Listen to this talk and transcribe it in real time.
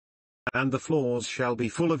And the floors shall be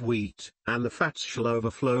full of wheat, and the fats shall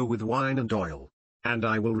overflow with wine and oil. And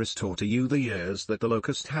I will restore to you the years that the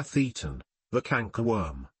locust hath eaten, the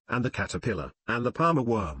cankerworm, and the caterpillar, and the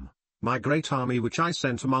palmerworm, my great army which I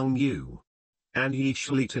sent among you. And ye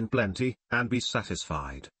shall eat in plenty, and be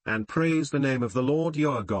satisfied, and praise the name of the Lord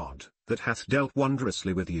your God, that hath dealt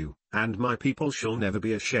wondrously with you, and my people shall never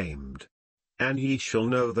be ashamed. And ye shall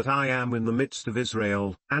know that I am in the midst of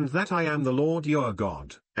Israel, and that I am the Lord your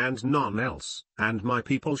God, and none else, and my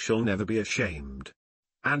people shall never be ashamed.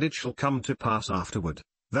 And it shall come to pass afterward,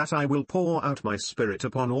 that I will pour out my spirit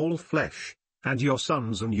upon all flesh, and your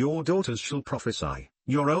sons and your daughters shall prophesy,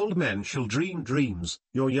 your old men shall dream dreams,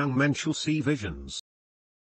 your young men shall see visions.